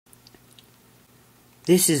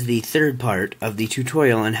This is the third part of the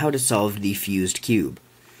tutorial on how to solve the fused cube.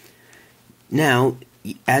 Now,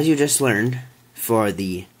 as you just learned, for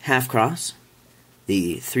the half cross,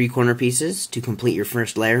 the 3 corner pieces to complete your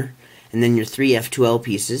first layer, and then your 3 F2L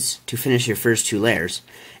pieces to finish your first 2 layers,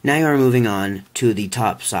 now you are moving on to the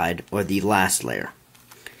top side, or the last layer.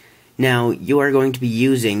 Now, you are going to be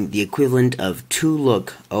using the equivalent of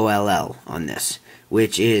 2-look OLL on this,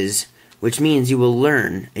 which means you will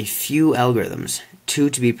learn a few algorithms, 2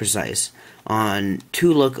 to be precise, on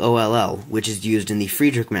 2-look OLL, which is used in the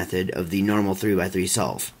Friedrich method of the normal 3x3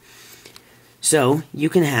 solve. So, you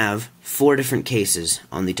can have 4 different cases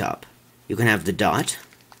on the top. You can have the dot,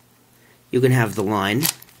 you can have the line,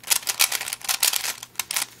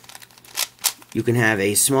 you can have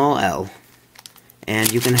a small l,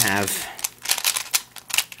 and you can have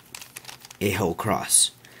a whole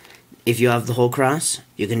cross. If you have the whole cross,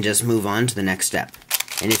 you can just move on to the next step.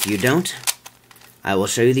 And if you don't, I will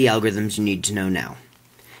show you the algorithms you need to know now.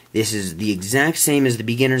 This is the exact same as the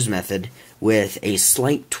beginner's method, with a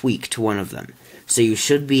slight tweak to one of them. So you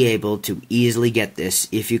should be able to easily get this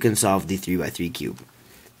if you can solve the 3x3 cube.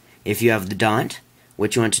 If you have the dot,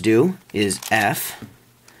 what you want to do is F,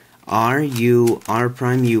 R, U, R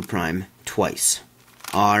prime, U prime, twice.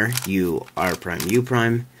 R, U, R prime, U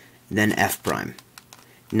prime, then F prime.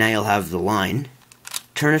 Now you'll have the line,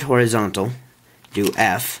 turn it horizontal, do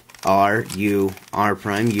F, R, U, R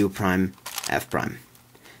prime, U prime, F prime.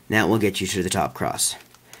 That will get you to the top cross.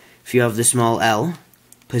 If you have the small l,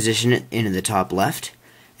 position it into the top left,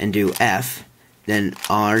 and do F, then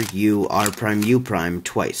R, U, R prime, U prime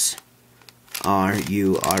twice. R,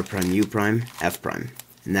 U, R prime, U prime, F prime.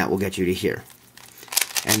 And that will get you to here.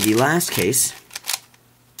 And the last case,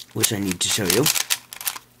 which I need to show you,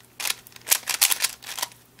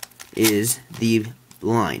 is the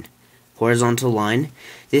line. Horizontal line.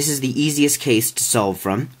 This is the easiest case to solve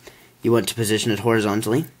from. You want to position it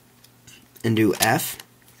horizontally and do F,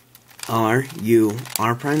 R, U,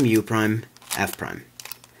 R prime, U prime, F prime.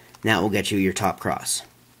 That will get you your top cross.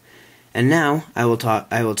 And now I will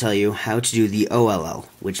tell you how to do the OLL,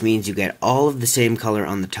 which means you get all of the same color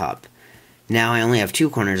on the top. Now I only have 2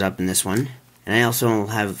 corners up in this one, and I also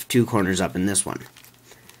have 2 corners up in this one.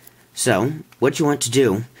 So, what you want to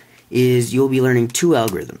do is you'll be learning 2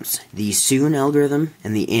 algorithms, the Sune algorithm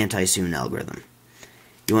and the Anti-Sune algorithm.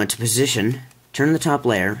 You want to turn the top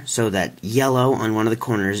layer so that yellow on one of the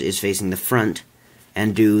corners is facing the front,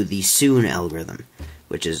 and do the Sune algorithm,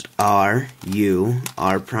 which is R, U,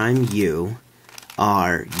 R prime, U,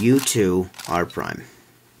 R, U2, R prime.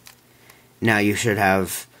 Now you should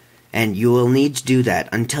have, and you will need to do that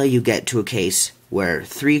until you get to a case where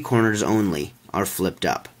 3 corners only are flipped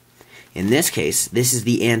up. In this case, this is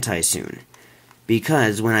the Anti-Sune,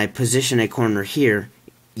 because when I position a corner here,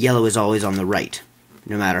 yellow is always on the right,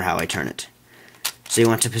 no matter how I turn it. So you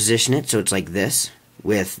want to position it so it's like this,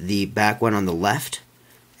 with the back one on the left,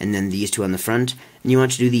 and then these 2 on the front, and you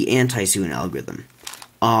want to do the Anti-Sune algorithm.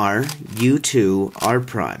 R, U2, R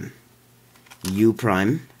prime, U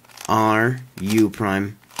prime, R, U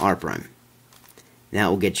prime, R prime. That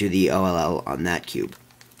will get you the OLL on that cube.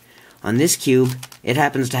 On this cube, it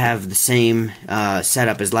happens to have the same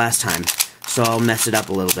setup as last time, so I'll mess it up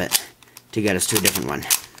a little bit to get us to a different one.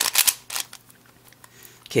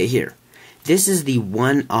 Okay, here. This is the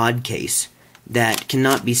one odd case that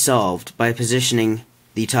cannot be solved by positioning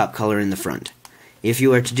the top color in the front. If you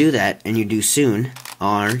were to do that, and you do Sune,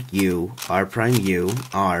 R, U, R prime, U,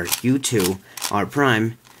 R, U2, R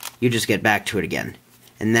prime, you just get back to it again.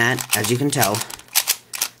 And that, as you can tell,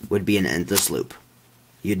 would be an endless loop.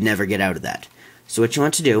 You'd never get out of that. So what you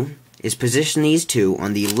want to do is position these 2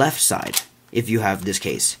 on the left side, if you have this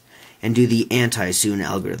case, and do the Anti-Sune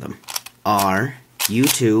algorithm. R,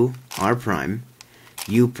 U2, R prime,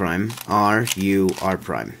 U prime, R, U, R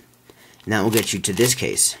prime. And that will get you to this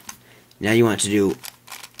case. Now you want to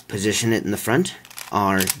position it in the front,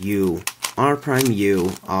 R, U, R prime,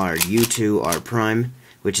 U, R, U2, R prime,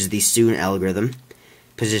 which is the Sune algorithm.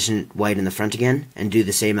 Position it white in the front again, and do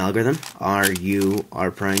the same algorithm, R, U,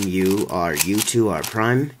 R prime, U, R, U2, R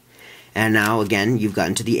prime. And now, again, you've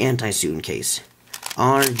gotten to the Anti-Sune case.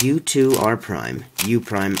 R, U2, R prime, U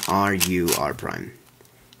prime, R, U, R prime.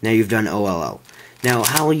 Now you've done OLL. Now,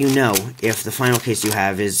 how will you know if the final case you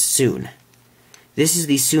have is Sune? This is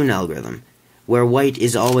the Sune algorithm, where white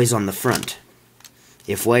is always on the front.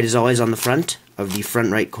 If white is always on the front of the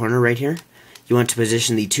front right corner right here, you want to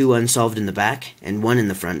position the 2 unsolved in the back and 1 in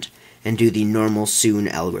the front, and do the normal Sune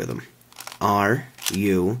algorithm. R,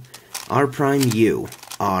 U, R prime, U,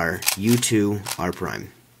 R, U2, R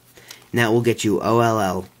prime. And that will get you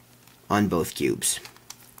OLL on both cubes.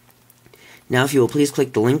 Now if you will please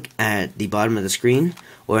click the link at the bottom of the screen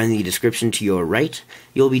or in the description to your right,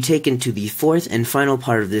 you'll be taken to the fourth and final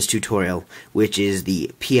part of this tutorial, which is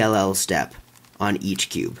the PLL step on each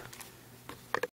cube.